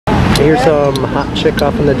Here's some hot chick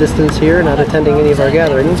off in the distance here, not attending any of our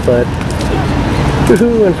gatherings, but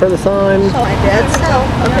woohoo, in front of the sign.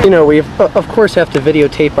 You know, we of course have to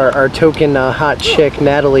videotape our token hot chick.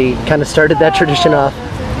 Natalie kind of started that tradition off.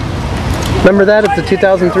 Remember that? It's the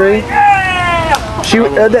 2003? She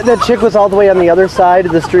that chick was all the way on the other side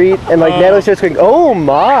of the street, and like Natalie starts going, "Oh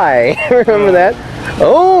my!" Remember that?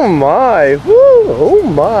 Oh my! Woo! Oh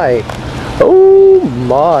my! Oh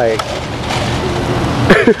my!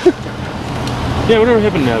 Yeah, whatever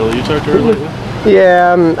happened, Natalie? You talked to her lately?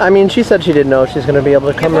 Yeah, I mean, she said she didn't know if she's going to be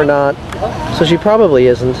able to come or not, so she probably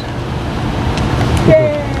isn't.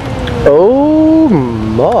 Oh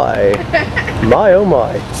my! My oh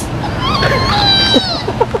my!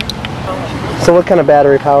 So what kind of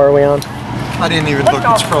battery power are we on? I didn't even look,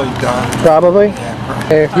 it's probably done. Probably? Yeah,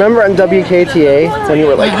 okay. Remember on WKTA when you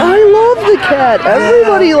were like, I love the cat,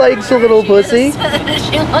 everybody likes a little pussy.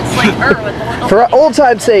 She looks like her with the little... For old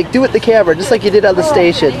time's sake, do it the camera, just like you did on the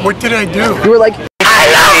station. What did I do? You were like, I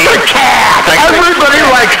love the cat, everybody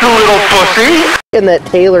likes a little pussy. In that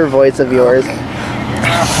Taylor voice of yours.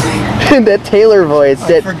 In that Taylor voice,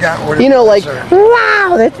 that, you know, like,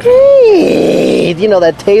 wow, that's great. You know,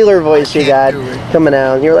 that Taylor voice you got coming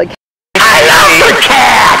out, and you're like, I love the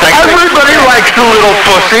cat! Everybody likes a little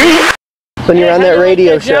pussy! When you're on that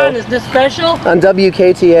radio show. John, is this special? On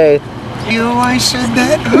WKTA. I said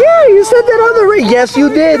that? Yeah, you said that on the radio. Yes, you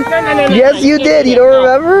did. Yes, you did. You don't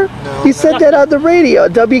remember? No. You said that on the radio,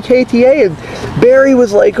 WKTA, and Barry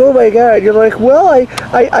was like, "Oh my God!" You're like, "Well,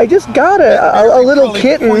 I just got a little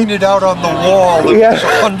kitten." Pointed out on the wall. It was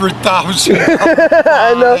 100,000.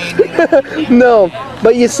 I know. No,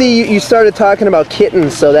 but you see, you started talking about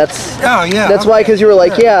kittens, so that's that's why, because you were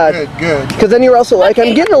like, yeah, good. Because then you were also like,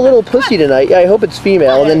 I'm getting a little pussy tonight. I hope it's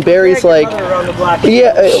female. And then Barry's like,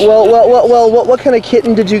 yeah, well, what kind of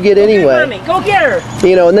kitten did you get anyway? Go get her.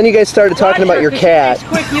 You know, and then you guys started talking about your cat.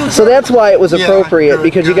 So that's why it was appropriate,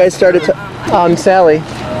 because you guys started to... Sally,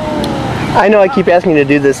 I know I keep asking you to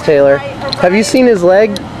do this, Taylor. Have you seen his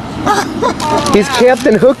leg? He's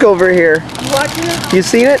Captain Hook over here. You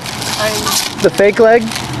seen it? The fake leg?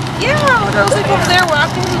 Yeah, I was like over there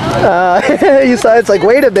walking. You saw it's like,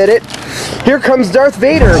 wait a minute. Here comes Darth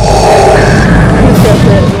Vader.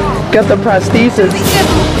 Got the prosthesis.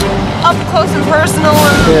 Up close and personal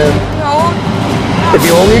and, you know. If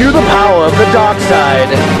you only knew the power of the dark side.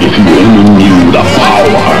 If you only knew the power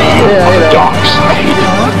of the dark side.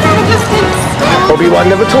 Obi-Wan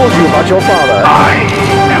never told you about your father. I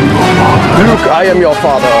am your father. Luke, I am your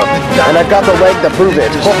father. And I've got the leg to prove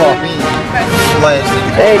it.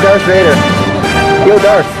 Hey, Darth Vader. Yo,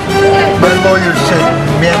 Darth. My lawyer said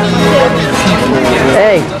many people.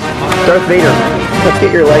 Hey, Darth Vader. Let's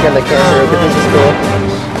get your leg on the camera. This is cool.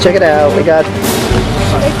 Check it out. We got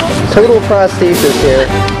total prosthesis here.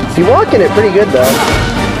 You're walking it pretty good, though.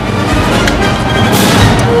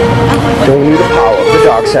 Don't need the power of the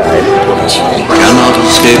dark side. I cannot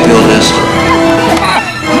escape your list.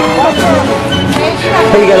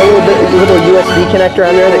 Hey, you got a little USB connector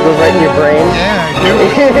on there that goes right in your brain? Yeah,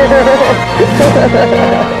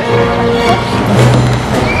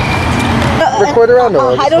 I do. Record around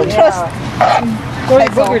those. I don't trust.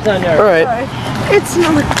 Boogers on there. Alright. It's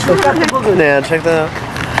not true. Yeah, check that out.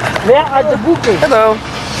 Where are the boogers? Hello.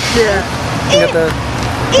 Yeah. You got the...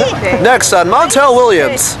 Next on Montel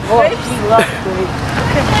Williams.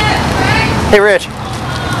 Hey, Rich.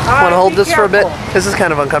 Want to hold this for a bit? This is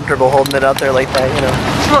kind of uncomfortable holding it out there like that, you know.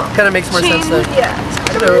 Kind of makes more sense to... Yeah.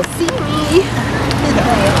 Hello. See me.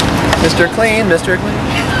 Mr. Clean, Mr. Clean.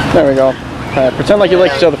 There we go. Pretend like you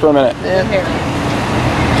like each other for a minute. Yeah.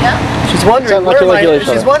 She's wondering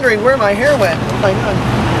where my hair went. Oh my God.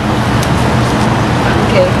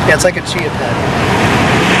 Okay. Yeah, it's like a chia pet.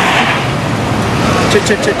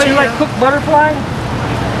 But you like cooked butterfly?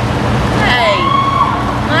 Hey,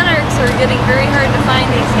 monarchs are getting very hard to find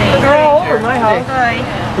these days. They're all over my house. Hi.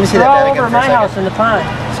 Let me see They're that all bat again over for a my second. house in the pond.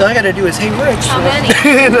 So all I gotta do is, hey, Rich. How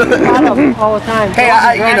many? All the time. Hey,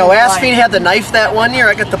 you know, Aspin had the knife that one year.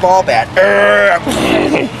 I got the ball bat. I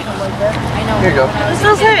know. Here you go. It's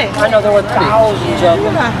okay. I know there were thousands of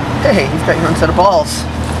them. Hey, you've got your own set of balls.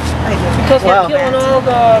 Because they're killing all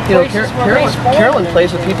the places where they spawn. Carolyn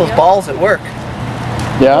plays with people's balls at work.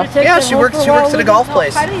 Yeah? Yeah, she works at a golf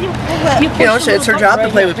place. You know, it's her job to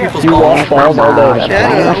play with people's You balls. wash balls all day.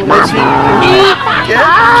 Yeah,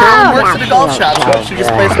 Carolyn works at a golf shop, so she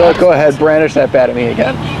just plays. Go ahead, brandish that bat at me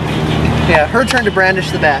again. Yeah, her turn to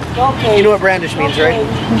brandish the bat. Okay. You know what brandish means, right?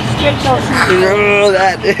 Stick those Oh,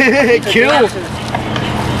 that. Kill.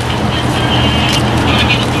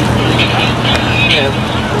 Yeah.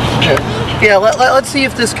 Yeah, let's see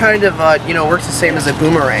if this kind of, you know, works the same as a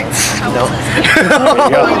boomerang. No.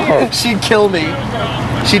 She'd kill me.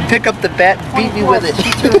 She'd pick up the bat and beat me with it.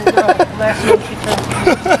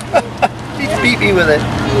 She'd beat me with it.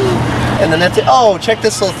 And then that's it. Oh, check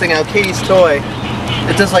this little thing out. Katie's toy.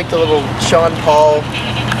 It does like the little Sean Paul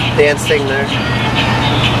dance thing there.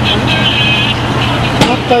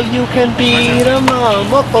 You can beat a mom.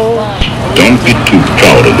 Don't be too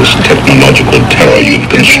proud of this technological terror you've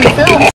constructed.